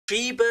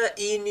Shiba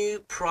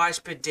Inu price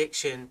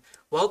prediction.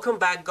 Welcome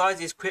back, guys.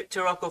 It's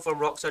Crypto Rocco from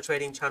Rockstar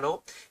Trading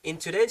Channel. In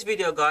today's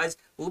video, guys,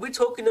 we'll be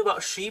talking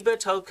about Shiba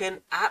token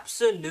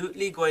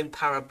absolutely going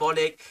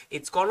parabolic.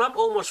 It's gone up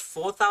almost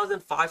 4,000,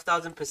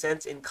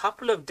 5,000% in a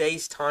couple of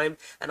days time,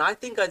 and I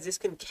think, guys, this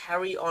can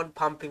carry on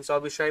pumping. So I'll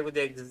be sharing with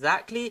you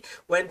exactly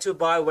when to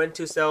buy, when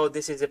to sell.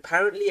 This is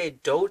apparently a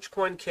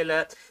Dogecoin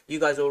killer. You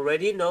guys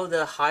already know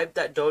the hype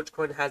that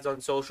Dogecoin has on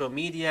social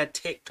media,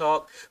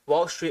 TikTok,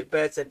 Wall Street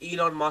bets, and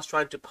Elon Musk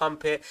trying to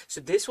pump it.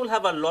 So this will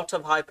have a lot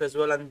of hype as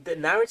well, and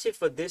the narrative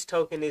for this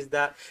token is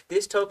that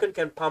this token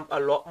can pump a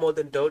lot more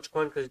than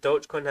Dogecoin, because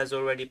Dogecoin has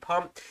already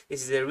pumped.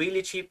 This is a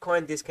really cheap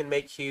coin. This can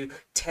make you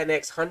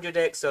 10x,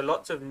 100x. So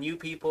lots of new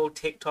people,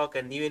 TikTok,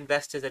 and new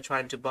investors are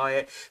trying to buy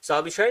it. So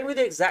I'll be sharing with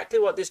you exactly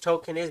what this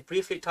token is,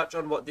 briefly touch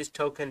on what this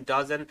token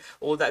does and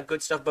all that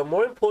good stuff. But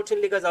more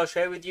importantly, guys, I'll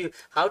share with you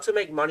how to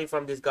make money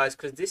from this, guys,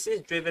 because this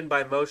is driven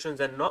by emotions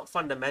and not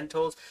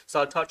fundamentals. So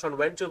I'll touch on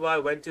when to buy,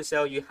 when to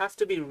sell. You have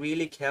to be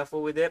really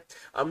careful with it.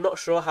 I'm not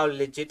sure how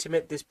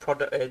legitimate this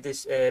product,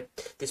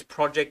 this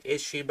project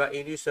is, Shiba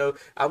Inu. So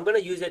I'm going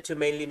to use it to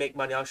mainly make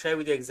money. I'll share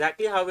with you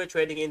exactly how we're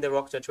trading in the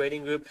Rockstar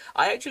Trading group.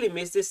 I actually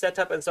missed this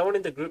setup, and someone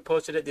in the group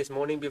posted it this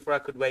morning before I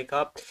could wake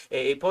up.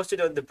 It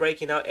posted on the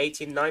breaking out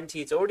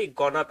 1890. It's already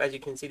gone up, as you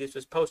can see. This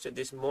was posted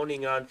this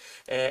morning on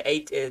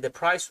the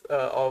price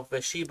of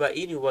Shiba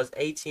Inu was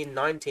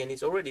 1890, and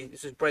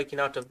this is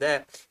breaking out of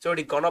there. It's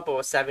already gone up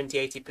over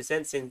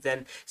 70-80% since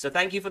then. So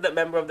thank you for that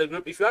member of the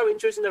group. If you are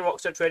interested in the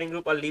Rockstar Trading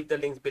group, I'll leave the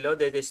links below.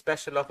 There's a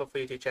special offer for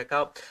you to check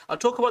out. I'll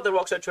talk about the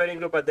Rockstar Trading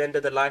group at the end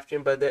of the live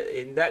stream, but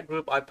in that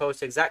group I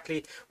post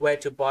exactly where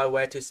to buy,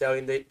 where to sell.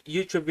 In the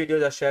YouTube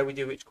videos I share with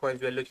you which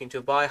coins we're looking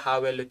to buy,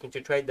 how we're looking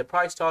to trade, the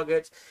price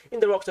targets. In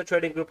the Rockstar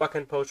Trading group I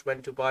can post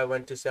when to buy,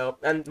 when to sell,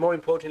 and more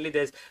importantly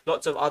there's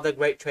lots of other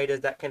great traders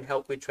that can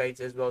help with trades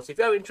as well. So if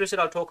you're interested,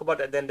 I'll talk about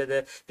it at the end of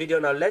the video.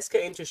 Now let's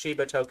get into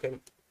Shiba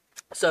token.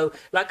 So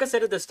like I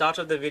said at the start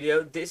of the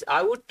video,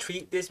 I would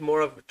treat this more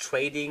of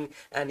trading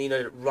and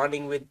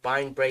running with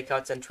buying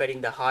breakouts and trading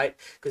the hype,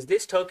 because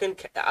this token,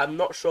 I'm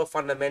not sure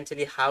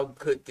fundamentally how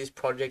good this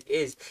project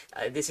is.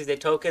 This is a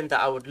token that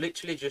I would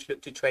literally just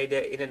look to trade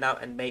it in and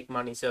out and make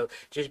money. So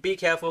just be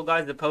careful,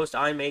 guys. The post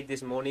I made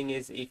this morning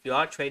is, if you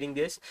are trading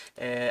this,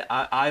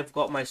 I've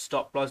got my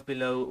stop loss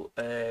below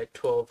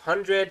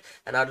 1200,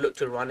 and I'd look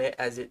to run it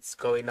as it's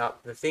going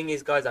up. The thing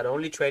is, guys, I'd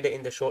only trade it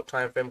in the short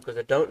time frame because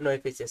I don't know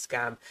if it's a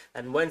scam.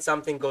 And when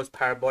something goes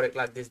parabolic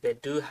like this, they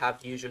do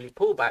have usually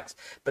pullbacks.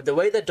 But the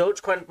way the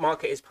Dogecoin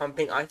market is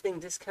pumping, I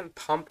think this can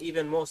pump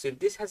even more. So if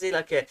this has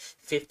like a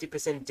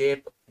 50%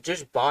 dip,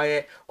 just buy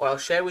it. Or I'll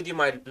share with you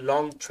my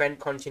long trend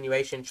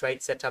continuation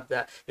trade setup,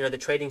 that the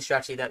trading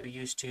strategy that we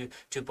use to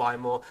buy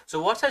more. So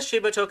what has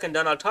Shiba token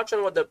done? I'll touch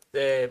on what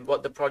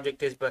the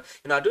project is, but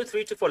I do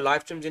 3 to 4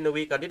 live streams in a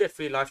week. I did a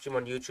free live stream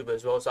on YouTube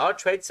as well. So our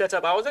trade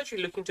setup, I was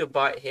actually looking to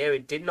buy it here.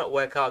 It did not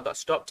work out. I got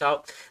stopped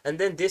out. And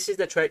then this is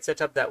the trade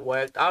setup that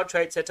worked. Our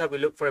trade setup, we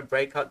look for a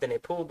breakout, then a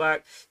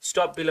pullback.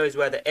 Stop below is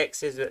where the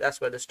X is, that's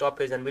where the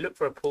stop is, and we look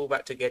for a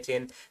pullback to get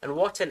in. And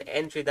what an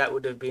entry that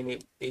would have been.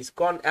 It's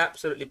gone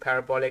absolutely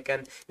parabolic.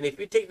 And if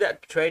you take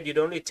that trade, you'd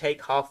only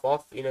take half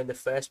off, in the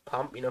first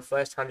pump,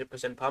 first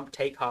 100% pump,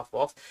 take half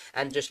off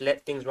and just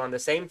let things run. The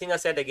same thing I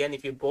said again,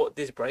 if you bought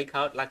this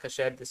breakout, like I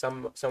shared,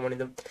 someone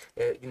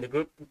in the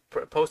group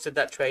posted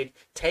that trade,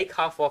 take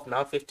half off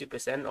now,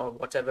 50% or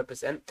whatever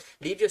percent,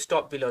 leave your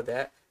stop below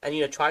there,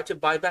 and try to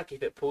buy back.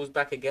 If it pulls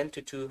back again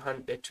to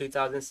 200,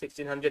 2000,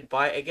 1600,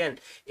 buy it again.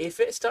 If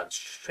it starts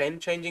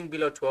trend changing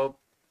below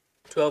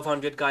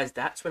 1200, guys,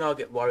 that's when I'll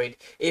get worried.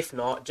 If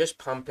not, just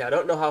pump it. I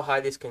don't know how high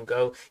this can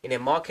go in a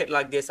market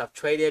like this. I've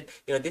traded,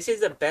 this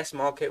is the best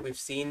market we've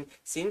seen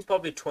since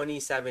probably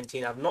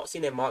 2017. I've not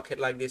seen a market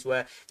like this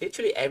where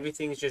literally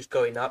everything is just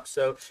going up.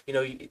 So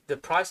the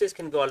prices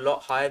can go a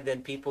lot higher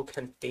than people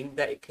can think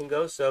that it can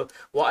go. So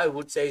what I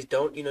would say is,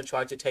 don't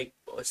try to take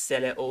or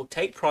sell it or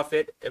take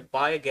profit,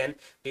 buy again,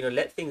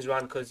 let things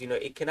run, because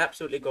it can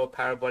absolutely go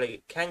parabolic.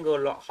 It can go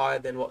a lot higher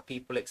than what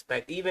people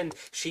expect. Even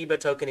Shiba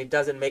token, it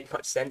doesn't make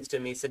much sense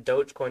to me. It's a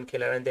Dogecoin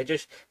killer, and they're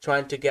just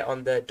trying to get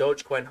on the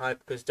Dogecoin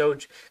hype, because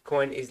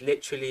Dogecoin is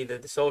literally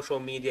the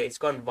social media. It's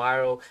gone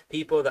viral.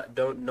 People that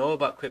don't know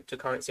about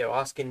cryptocurrency are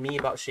asking me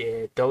about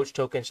Doge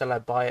token. Shall I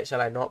buy it?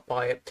 Shall I not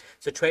buy it?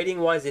 So trading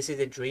wise, this is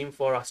a dream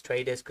for us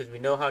traders, because we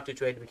know how to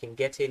trade. We can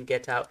get in,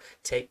 get out,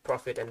 take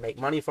profit, and make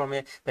money from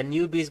it. The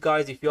newbies,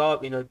 guys, if you are,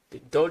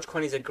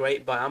 Dogecoin is a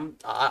great buy.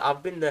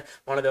 I've been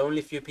one of the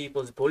only few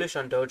people who's bullish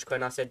on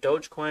Dogecoin. I said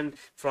Dogecoin,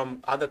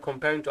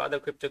 comparing to other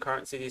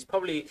cryptocurrencies, is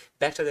probably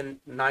better than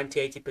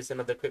 90-80%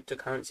 of the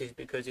cryptocurrencies,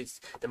 because it's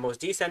the most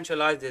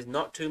decentralized. There's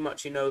not too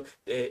much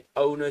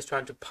owners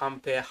trying to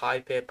pump it,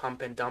 hype it,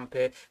 pump and dump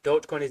it.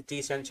 Dogecoin is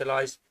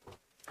decentralized.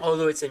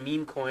 Although it's a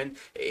meme coin,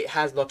 it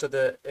has a lot of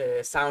the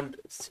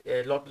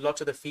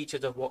lot of the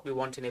features of what we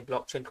want in a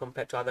blockchain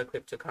compared to other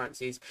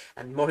cryptocurrencies,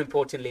 and more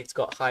importantly, it's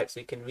got hype, so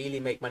you can really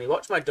make money.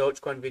 Watch my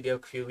Dogecoin video a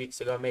few weeks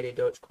ago. I made a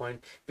Dogecoin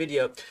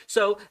video.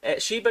 So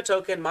Shiba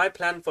token, my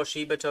plan for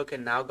Shiba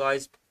token now,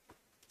 guys,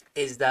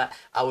 is that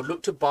I would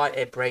look to buy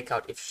a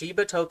breakout. If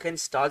Shiba token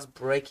starts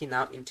breaking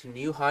out into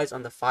new highs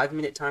on the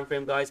 5-minute time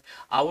frame, guys,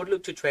 I would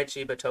look to trade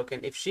Shiba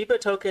token. If Shiba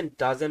token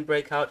doesn't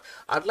break out,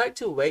 I'd like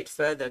to wait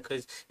further,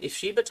 because if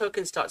Shiba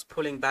token starts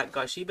pulling back,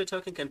 guys, Shiba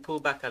token can pull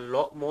back a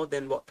lot more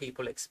than what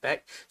people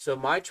expect. So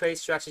my trade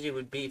strategy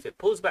would be, if it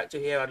pulls back to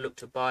here, I'd look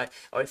to buy,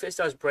 or if it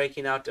starts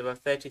breaking out above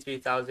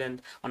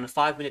 33,000 on a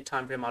 5-minute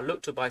time frame, I'll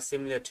look to buy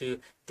similar to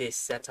this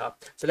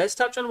setup. So let's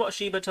touch on what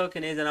Shiba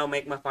token is, and I'll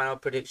make my final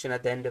prediction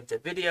at the end of the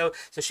video.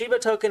 So Shiba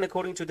token,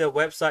 according to their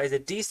website, is a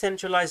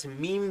decentralized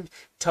meme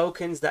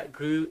tokens that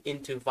grew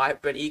into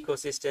vibrant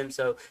ecosystem.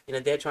 So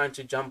they're trying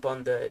to jump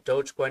on the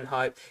Dogecoin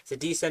hype. It's a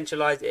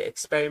decentralized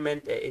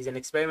experiment. It is an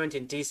experiment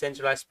in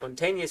decentralized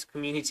spontaneous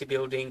community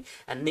building,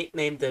 and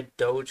nicknamed the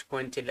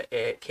Dogecoin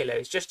killer.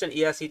 It's just an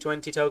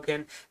ERC20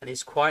 token, and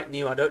it's quite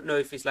new. I don't know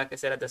if it's, like I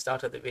said at the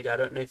start of the video, I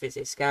don't know if it's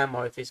a scam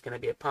or if it's going to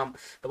be a pump,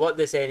 but what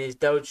they're saying is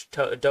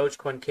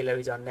Dogecoin killer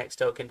is our next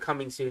token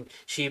coming soon.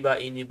 Shiba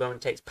Inu Bone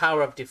takes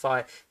power of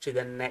DeFi to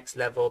the next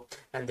level,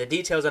 and the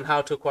details on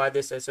how to acquire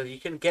this, so you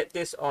can get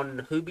this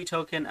on Huobi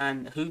token,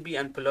 and Huobi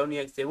and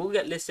Poloniex, they will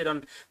get listed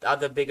on the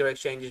other bigger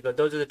exchanges, but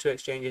those are the two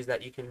exchanges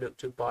that you can look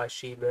to buy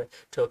Shiba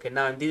token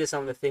now. And these are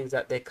some of the things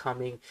that they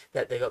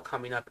got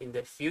coming up in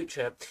the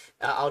future.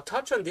 I'll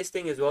touch on this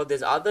thing as well.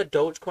 There's other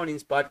Dogecoin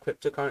inspired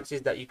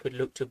cryptocurrencies that you could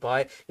look to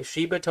buy. If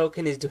Shiba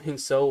token is doing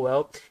so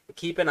well,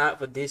 keep an eye out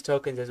for these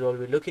tokens as well.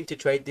 We're looking to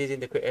trade these in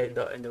the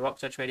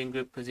Rockstar trading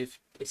group, because if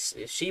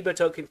Shiba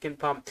token can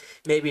pump,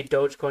 maybe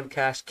Dogecoin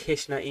Cash,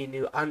 Kishna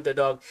Inu,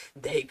 Underdog,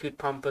 they could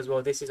pump as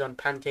well. This is on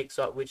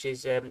PancakeSwap, which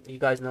is you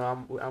guys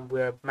know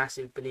we're a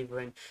massive believer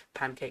in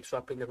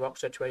PancakeSwap in the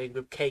Rockstar trading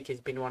group. Cake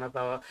has been one of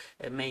our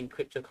main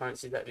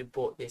cryptocurrencies that we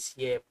bought this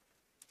year.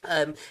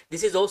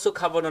 This is also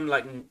covered on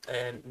like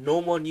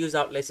normal news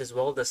outlets as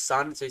well. The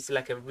Sun, so it's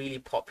like a really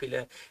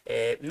popular,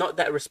 not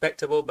that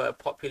respectable, but a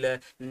popular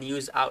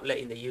news outlet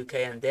in the UK,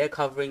 and they're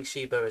covering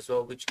Shiba as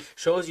well, which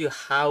shows you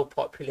how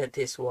popular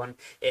this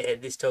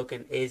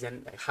token is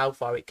and how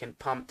far it can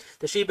pump.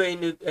 The Shiba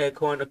Inu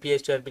coin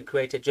appears to have been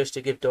created just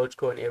to give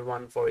Dogecoin a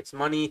run for its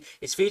money.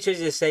 Its features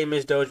is the same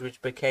as Doge,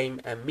 which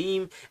became a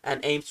meme,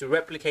 and aims to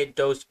replicate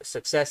Doge's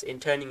success in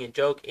turning a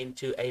joke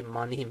into a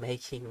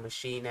money-making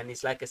machine. And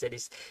it's, like I said,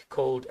 it's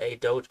called a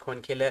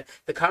Dogecoin killer.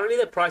 Currently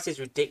the price is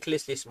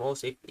ridiculously small,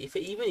 so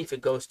even if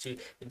it goes to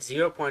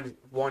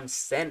 0.1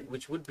 cent,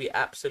 which would be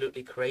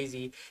absolutely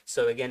crazy.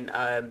 So again,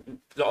 a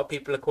lot of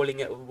people are calling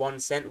it 1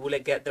 cent. Will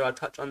it get there? I'll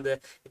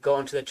go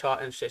onto the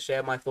chart and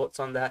share my thoughts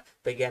on that.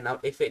 But again,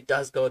 if it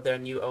does go there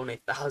and you own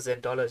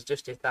 $1,000,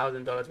 just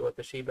 $1,000 worth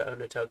of Shiba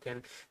owner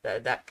token,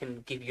 that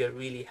can give you a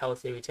really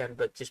healthy return.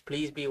 But just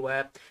please be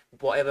aware,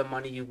 whatever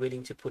money you're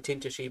willing to put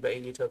into Shiba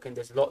Inu token,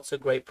 there's lots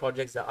of great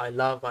projects that I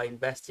love, I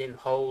invest in,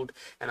 hold,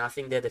 and I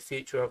think they're the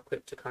future of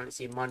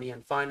cryptocurrency, money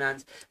and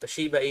finance. But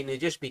Shiba Inu,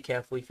 just be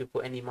careful if you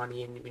put any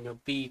money in,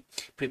 be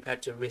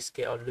prepared to risk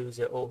it or lose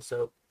it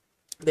also.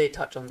 They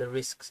touch on the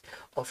risks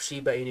of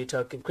Shiba Inu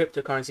token.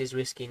 Cryptocurrency is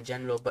risky in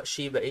general, but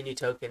Shiba Inu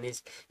token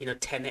is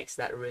 10x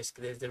that risk.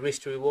 There's the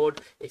risk to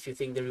reward. If you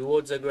think the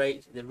rewards are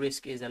great, the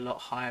risk is a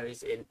lot higher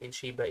in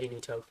Shiba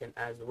Inu token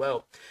as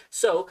well.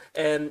 So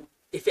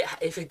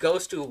if it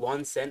goes to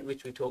 1 cent,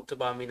 which we talked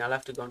about, I'll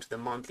have to go into the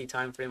monthly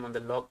time frame on the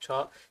log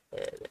chart.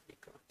 Let me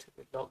go to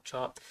the log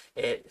chart.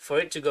 For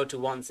it to go to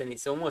 1 cent,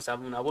 it's almost, I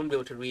wouldn't be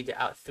able to read it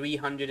out,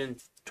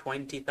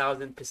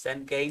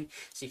 320,000% gain.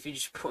 So if you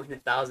just put in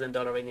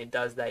 $1,000 in, it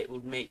does that. It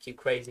would make you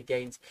crazy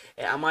gains.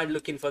 Am I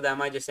looking for that?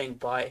 Am I just saying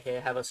buy it here,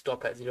 have a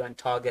stop at 0 and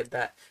target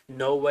that?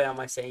 No way am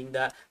I saying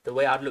that. The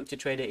way I'd look to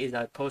trade it is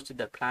I posted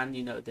the plan.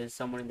 There's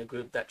someone in the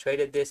group that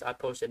traded this. I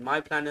posted my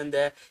plan in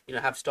there.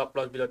 Have stop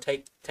loss below,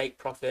 take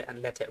profit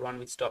and let it run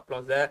with stop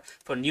loss there.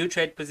 For new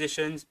trade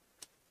positions,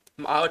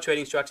 our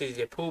trading strategy is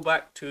a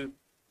pullback to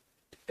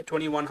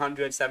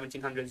 2100,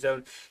 1700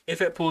 zone.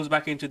 If it pulls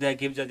back into there,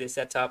 gives us a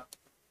setup,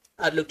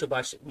 I'd look to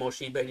buy more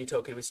Shiba Inu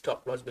token with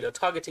stop loss below,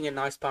 targeting a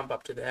nice pump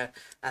up to there.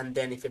 And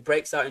then if it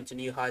breaks out into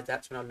new highs,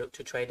 that's when I'll look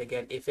to trade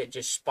again. If it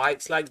just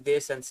spikes like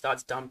this and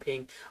starts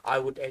dumping, I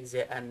would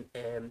exit and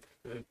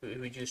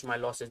reduce my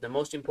losses. The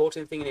most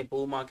important thing in a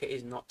bull market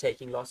is not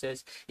taking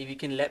losses. If you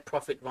can let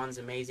profit runs,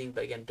 amazing,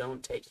 but again,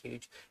 don't take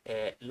huge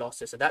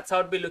losses. So that's how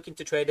I'd be looking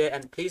to trade it.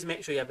 And please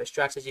make sure you have a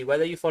strategy,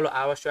 whether you follow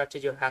our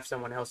strategy or have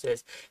someone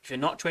else's. If you're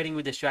not trading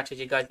with the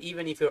strategy, guys,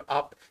 even if you're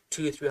up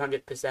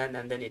 200-300%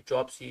 and then it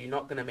drops, you're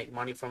not going to make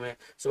money from it.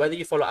 So whether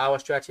you follow our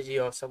strategy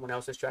or someone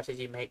else's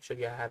strategy, make sure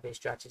you have a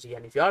strategy.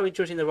 And if you are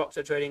interested in the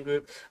Rockstar trading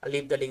group, I'll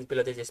leave the links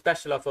below. There's a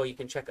special offer. You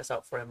can check us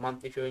out for a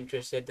month if you're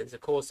interested. There's a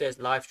courses,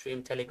 live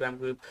stream, Telegram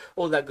group,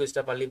 all that good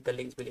stuff. I'll leave the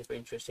links below if you're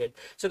interested.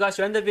 So guys,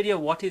 to end the video,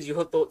 what is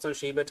your thoughts on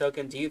Shiba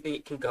token? Do you think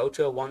it can go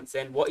to a 1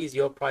 cent? What is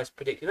your price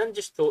prediction? And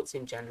just thoughts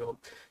in general.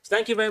 So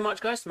thank you very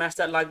much, guys. Smash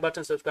that like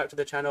button, subscribe to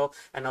the channel,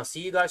 and I'll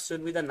see you guys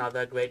soon with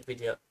another great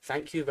video.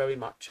 Thank you very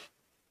much.